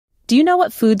Do you know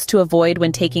what foods to avoid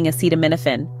when taking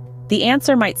acetaminophen? The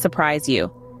answer might surprise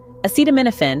you.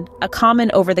 Acetaminophen, a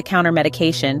common over-the-counter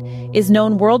medication, is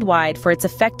known worldwide for its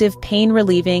effective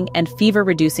pain-relieving and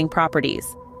fever-reducing properties.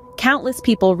 Countless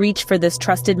people reach for this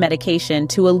trusted medication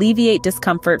to alleviate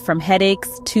discomfort from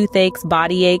headaches, toothaches,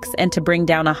 body aches, and to bring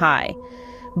down a high.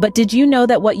 But did you know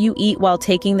that what you eat while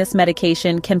taking this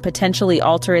medication can potentially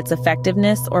alter its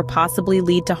effectiveness or possibly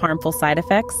lead to harmful side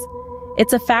effects?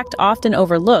 It's a fact often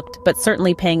overlooked, but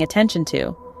certainly paying attention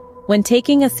to. When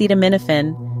taking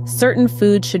acetaminophen, certain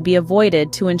foods should be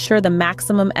avoided to ensure the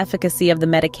maximum efficacy of the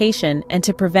medication and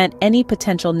to prevent any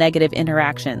potential negative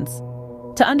interactions.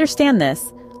 To understand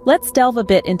this, let's delve a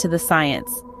bit into the science.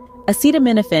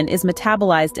 Acetaminophen is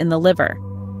metabolized in the liver.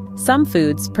 Some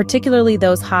foods, particularly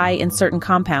those high in certain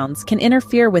compounds, can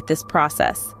interfere with this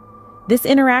process. This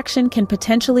interaction can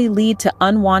potentially lead to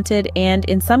unwanted and,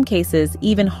 in some cases,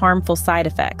 even harmful side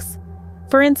effects.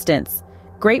 For instance,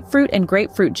 grapefruit and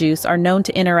grapefruit juice are known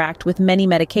to interact with many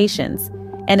medications,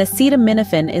 and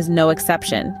acetaminophen is no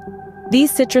exception.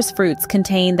 These citrus fruits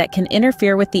contain that can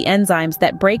interfere with the enzymes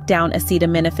that break down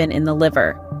acetaminophen in the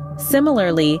liver.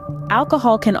 Similarly,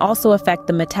 alcohol can also affect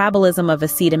the metabolism of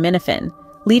acetaminophen,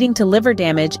 leading to liver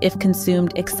damage if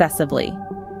consumed excessively.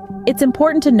 It's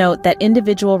important to note that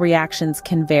individual reactions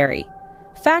can vary.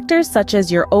 Factors such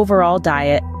as your overall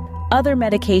diet, other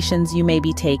medications you may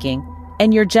be taking,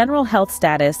 and your general health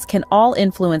status can all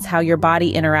influence how your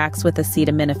body interacts with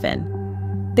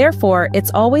acetaminophen. Therefore, it's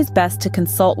always best to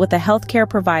consult with a healthcare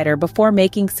provider before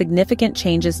making significant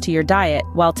changes to your diet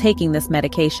while taking this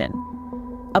medication.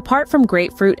 Apart from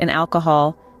grapefruit and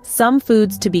alcohol, some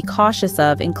foods to be cautious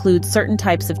of include certain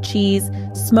types of cheese,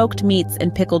 smoked meats,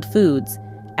 and pickled foods,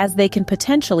 as they can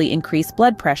potentially increase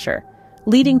blood pressure,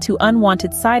 leading to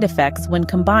unwanted side effects when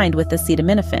combined with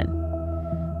acetaminophen.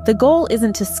 The goal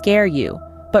isn't to scare you,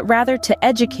 but rather to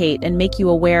educate and make you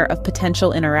aware of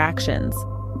potential interactions.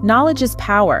 Knowledge is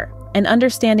power, and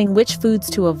understanding which foods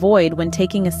to avoid when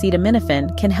taking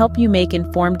acetaminophen can help you make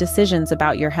informed decisions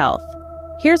about your health.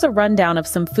 Here's a rundown of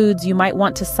some foods you might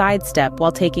want to sidestep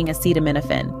while taking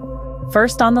acetaminophen.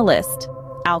 First on the list,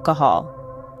 alcohol.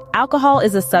 Alcohol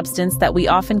is a substance that we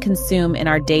often consume in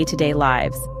our day-to-day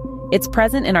lives. It's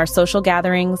present in our social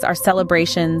gatherings, our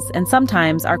celebrations, and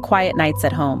sometimes our quiet nights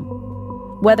at home.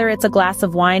 Whether it's a glass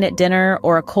of wine at dinner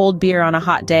or a cold beer on a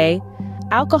hot day,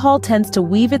 alcohol tends to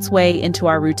weave its way into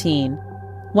our routine.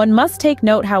 One must take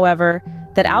note, however,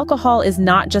 that alcohol is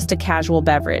not just a casual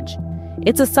beverage.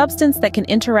 It's a substance that can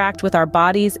interact with our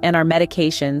bodies and our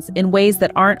medications in ways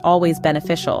that aren't always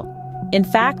beneficial. In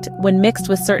fact, when mixed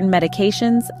with certain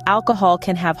medications, alcohol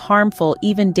can have harmful,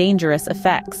 even dangerous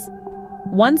effects.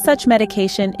 One such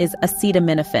medication is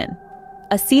acetaminophen.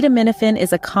 Acetaminophen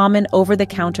is a common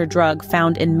over-the-counter drug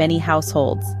found in many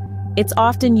households. It's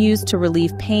often used to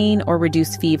relieve pain or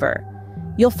reduce fever.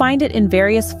 You'll find it in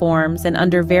various forms and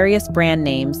under various brand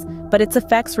names, but its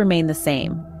effects remain the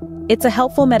same. It's a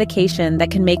helpful medication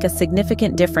that can make a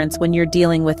significant difference when you're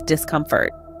dealing with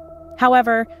discomfort.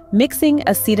 However, mixing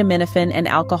acetaminophen and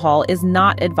alcohol is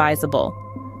not advisable.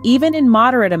 Even in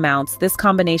moderate amounts, this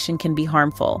combination can be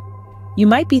harmful. You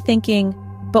might be thinking,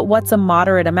 but what's a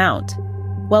moderate amount?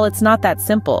 Well, it's not that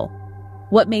simple.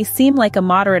 What may seem like a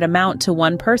moderate amount to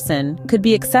one person could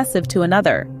be excessive to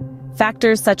another.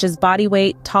 Factors such as body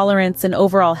weight, tolerance, and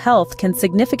overall health can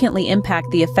significantly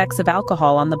impact the effects of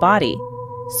alcohol on the body.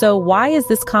 So why is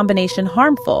this combination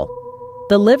harmful?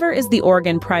 The liver is the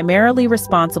organ primarily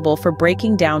responsible for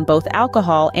breaking down both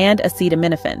alcohol and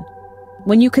acetaminophen.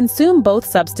 When you consume both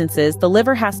substances, the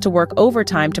liver has to work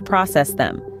overtime to process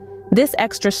them. This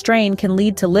extra strain can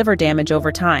lead to liver damage over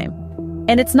time.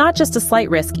 And it's not just a slight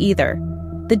risk either.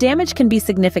 The damage can be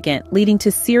significant, leading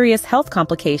to serious health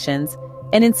complications,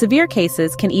 and in severe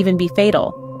cases can even be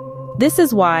fatal. This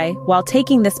is why, while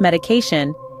taking this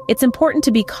medication, it's important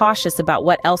to be cautious about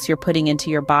what else you're putting into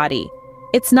your body.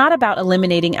 It's not about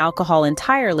eliminating alcohol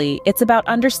entirely, it's about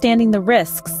understanding the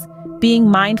risks, being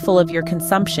mindful of your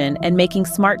consumption, and making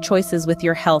smart choices with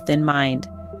your health in mind.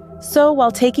 So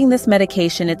while taking this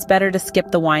medication, it's better to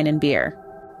skip the wine and beer.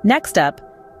 Next up,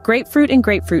 grapefruit and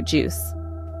grapefruit juice.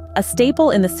 A staple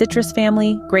in the citrus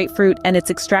family, grapefruit and its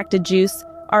extracted juice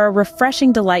are a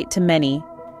refreshing delight to many.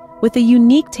 With a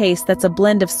unique taste that's a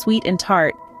blend of sweet and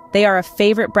tart, they are a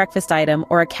favorite breakfast item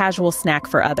or a casual snack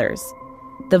for others.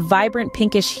 The vibrant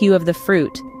pinkish hue of the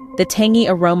fruit, the tangy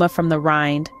aroma from the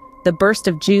rind, the burst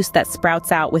of juice that sprouts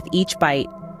out with each bite,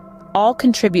 all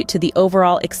contribute to the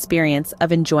overall experience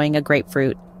of enjoying a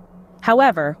grapefruit.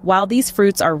 However, while these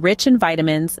fruits are rich in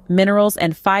vitamins, minerals,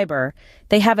 and fiber,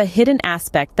 they have a hidden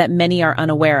aspect that many are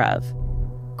unaware of.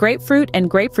 Grapefruit and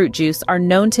grapefruit juice are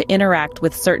known to interact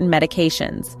with certain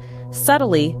medications,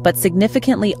 subtly but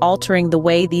significantly altering the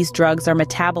way these drugs are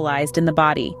metabolized in the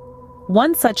body.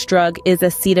 One such drug is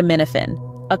acetaminophen,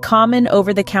 a common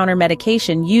over-the-counter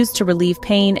medication used to relieve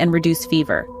pain and reduce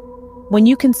fever. When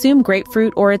you consume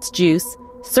grapefruit or its juice,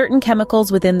 certain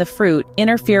chemicals within the fruit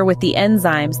interfere with the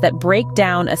enzymes that break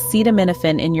down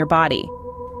acetaminophen in your body.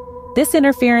 This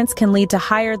interference can lead to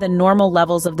higher than normal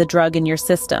levels of the drug in your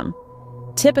system.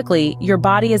 Typically, your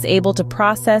body is able to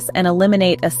process and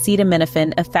eliminate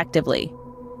acetaminophen effectively.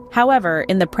 However,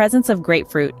 in the presence of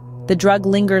grapefruit, the drug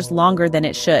lingers longer than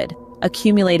it should,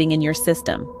 accumulating in your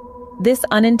system. This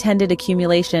unintended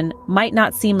accumulation might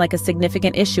not seem like a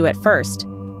significant issue at first,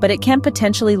 but it can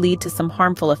potentially lead to some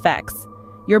harmful effects.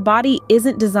 Your body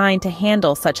isn't designed to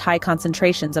handle such high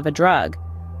concentrations of a drug.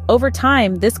 Over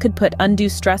time, this could put undue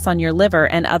stress on your liver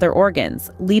and other organs,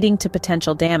 leading to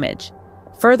potential damage.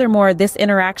 Furthermore, this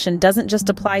interaction doesn't just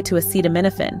apply to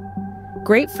acetaminophen.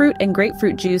 Grapefruit and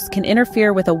grapefruit juice can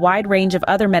interfere with a wide range of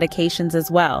other medications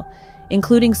as well,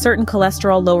 including certain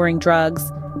cholesterol-lowering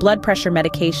drugs, blood pressure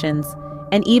medications,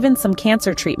 and even some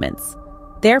cancer treatments.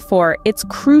 Therefore, it's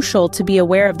crucial to be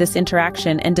aware of this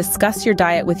interaction and discuss your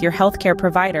diet with your healthcare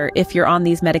provider if you're on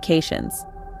these medications.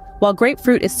 While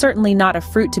grapefruit is certainly not a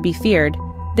fruit to be feared,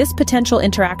 this potential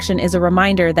interaction is a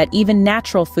reminder that even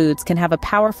natural foods can have a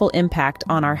powerful impact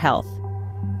on our health.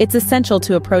 It's essential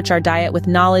to approach our diet with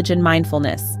knowledge and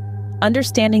mindfulness,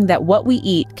 understanding that what we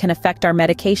eat can affect our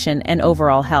medication and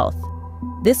overall health.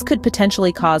 This could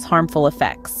potentially cause harmful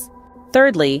effects.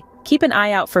 Thirdly, keep an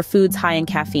eye out for foods high in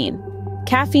caffeine.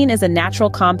 Caffeine is a natural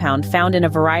compound found in a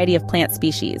variety of plant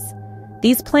species.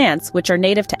 These plants, which are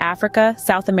native to Africa,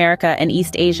 South America, and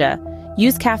East Asia,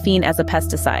 use caffeine as a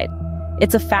pesticide.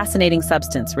 It's a fascinating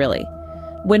substance, really.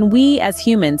 When we, as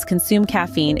humans, consume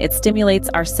caffeine, it stimulates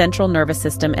our central nervous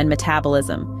system and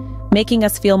metabolism, making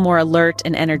us feel more alert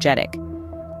and energetic.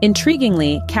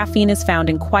 Intriguingly, caffeine is found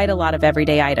in quite a lot of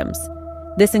everyday items.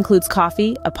 This includes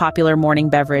coffee, a popular morning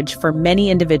beverage for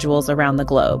many individuals around the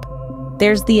globe.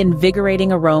 There's the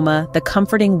invigorating aroma, the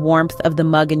comforting warmth of the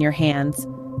mug in your hands,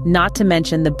 not to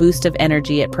mention the boost of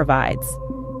energy it provides.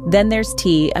 Then there's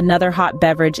tea, another hot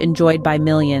beverage enjoyed by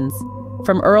millions.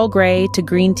 From Earl Grey to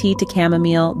green tea to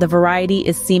chamomile, the variety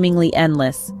is seemingly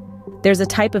endless. There's a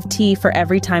type of tea for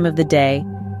every time of the day,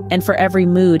 and for every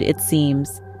mood, it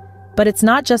seems. But it's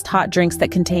not just hot drinks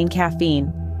that contain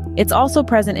caffeine. It's also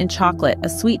present in chocolate, a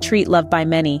sweet treat loved by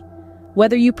many.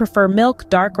 Whether you prefer milk,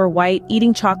 dark or white,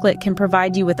 eating chocolate can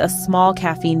provide you with a small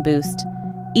caffeine boost.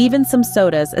 Even some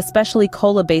sodas, especially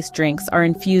cola-based drinks, are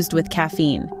infused with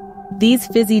caffeine. These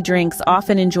fizzy drinks,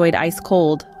 often enjoyed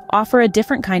ice-cold, offer a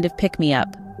different kind of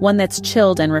pick-me-up, one that's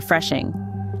chilled and refreshing.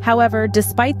 However,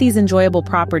 despite these enjoyable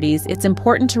properties, it's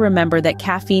important to remember that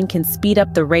caffeine can speed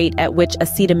up the rate at which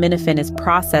acetaminophen is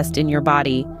processed in your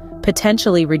body,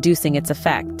 potentially reducing its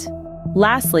effect.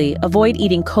 Lastly, avoid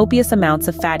eating copious amounts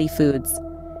of fatty foods.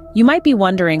 You might be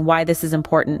wondering why this is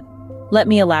important. Let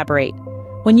me elaborate.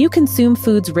 When you consume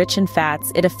foods rich in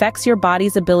fats, it affects your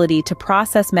body's ability to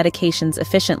process medications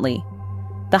efficiently.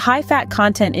 The high-fat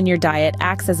content in your diet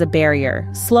acts as a barrier,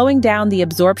 slowing down the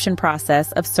absorption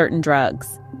process of certain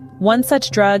drugs. One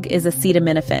such drug is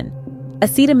acetaminophen.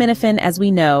 Acetaminophen, as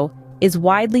we know, is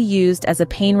widely used as a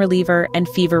pain reliever and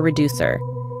fever reducer.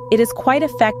 It is quite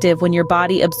effective when your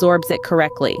body absorbs it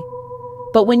correctly.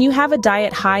 But when you have a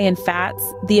diet high in fats,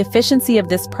 the efficiency of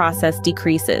this process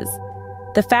decreases.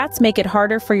 The fats make it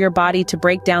harder for your body to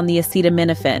break down the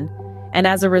acetaminophen, and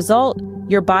as a result,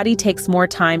 your body takes more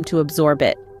time to absorb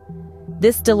it.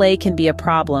 This delay can be a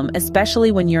problem,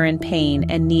 especially when you're in pain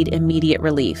and need immediate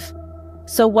relief.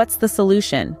 So what's the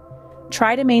solution?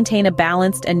 Try to maintain a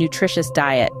balanced and nutritious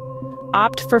diet.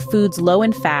 Opt for foods low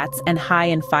in fats and high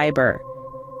in fiber.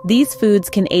 These foods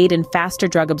can aid in faster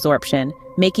drug absorption,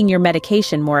 making your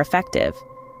medication more effective.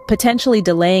 Potentially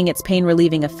delaying its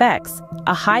pain-relieving effects,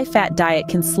 a high-fat diet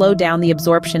can slow down the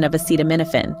absorption of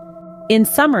acetaminophen. In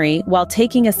summary, while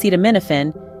taking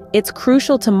acetaminophen, it's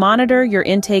crucial to monitor your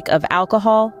intake of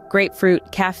alcohol,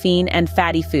 grapefruit, caffeine, and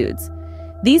fatty foods.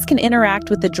 These can interact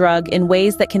with the drug in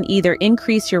ways that can either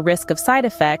increase your risk of side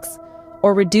effects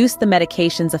or reduce the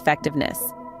medication's effectiveness.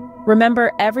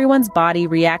 Remember, everyone's body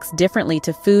reacts differently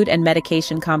to food and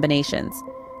medication combinations,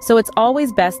 so it's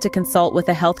always best to consult with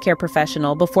a healthcare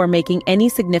professional before making any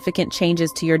significant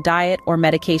changes to your diet or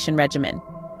medication regimen.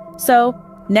 So,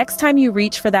 next time you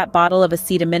reach for that bottle of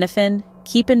acetaminophen,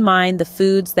 keep in mind the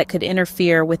foods that could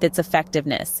interfere with its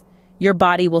effectiveness. Your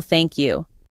body will thank you.